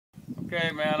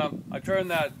Okay, man, I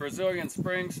turned that Brazilian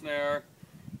spring snare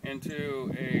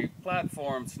into a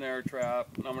platform snare trap,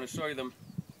 and I'm going to show you the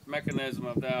mechanism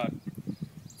of that.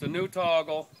 It's a new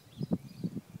toggle.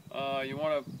 You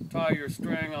want to tie your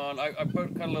string on. I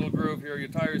cut a little groove here. You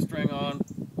tie your string on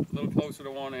a little closer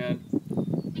to one end.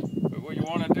 But what you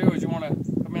want to do is you want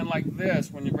to come in like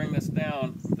this when you bring this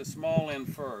down, with the small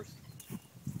end first.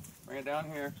 Bring it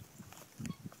down here.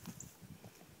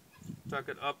 Tuck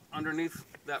it up underneath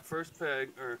that first peg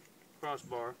or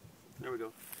crossbar. There we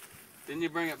go. Then you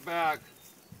bring it back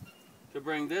to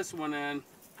bring this one in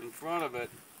front of it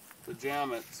to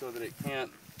jam it so that it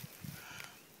can't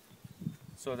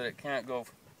go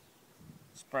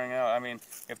spring out. I mean,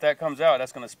 if that comes out,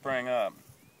 that's going to spring up.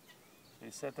 So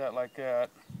you set that like that.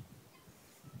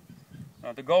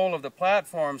 Now, the goal of the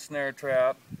platform snare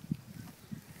trap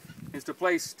is to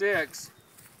place sticks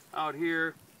out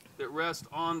here that rest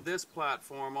on this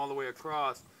platform all the way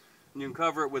across, and you can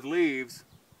cover it with leaves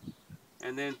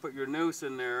and then put your noose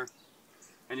in there,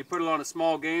 and you put it on a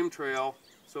small game trail,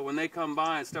 so when they come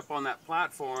by and step on that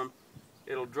platform,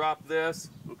 it'll drop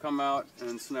this, it'll come out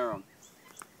and snare them.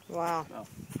 Wow. So,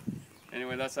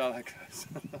 anyway, that's how that goes.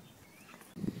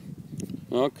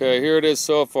 Okay, here it is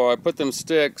so far. I put them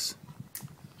sticks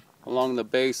along the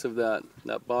base of that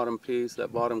bottom piece,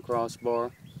 that bottom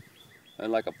crossbar,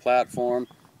 and like a platform.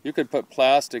 You could put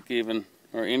plastic even,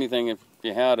 or anything if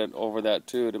you had it, over that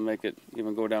too to make it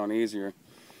even go down easier.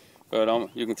 But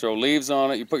you can throw leaves on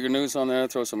it. You put your noose on there,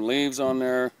 throw some leaves on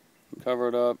there, cover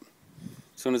it up.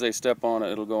 As soon as they step on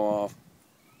it, it'll go off.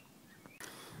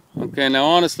 Okay, now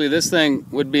honestly, this thing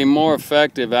would be more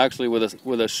effective actually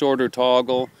with a shorter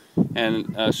toggle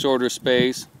and a shorter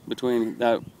space between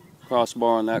that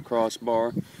crossbar and that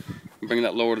crossbar. Bring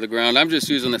that lower to the ground. I'm just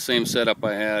using the same setup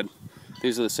I had.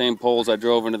 These are the same poles I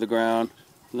drove into the ground.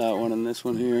 That one and this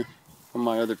one here on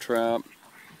my other trap.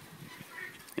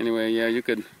 Anyway, yeah, you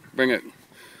could bring it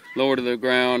lower to the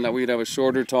ground. That way you'd have a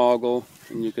shorter toggle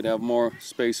and you could have more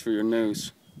space for your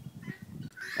noose.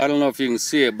 I don't know if you can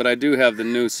see it, but I do have the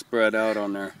noose spread out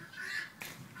on there.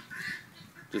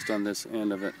 Just on this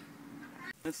end of it.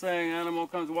 This thing, animal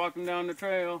comes walking down the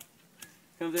trail.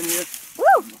 Comes in here.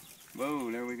 Woo!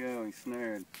 Whoa, there we go. He's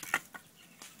snared.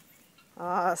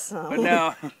 Awesome. But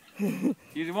now,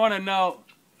 you want to know,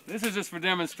 this is just for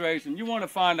demonstration. You want to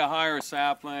find a higher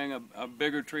sapling, a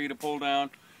bigger tree to pull down.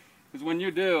 Because when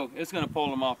you do, it's going to pull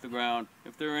them off the ground.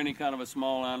 If they're any kind of a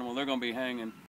small animal, they're going to be hanging.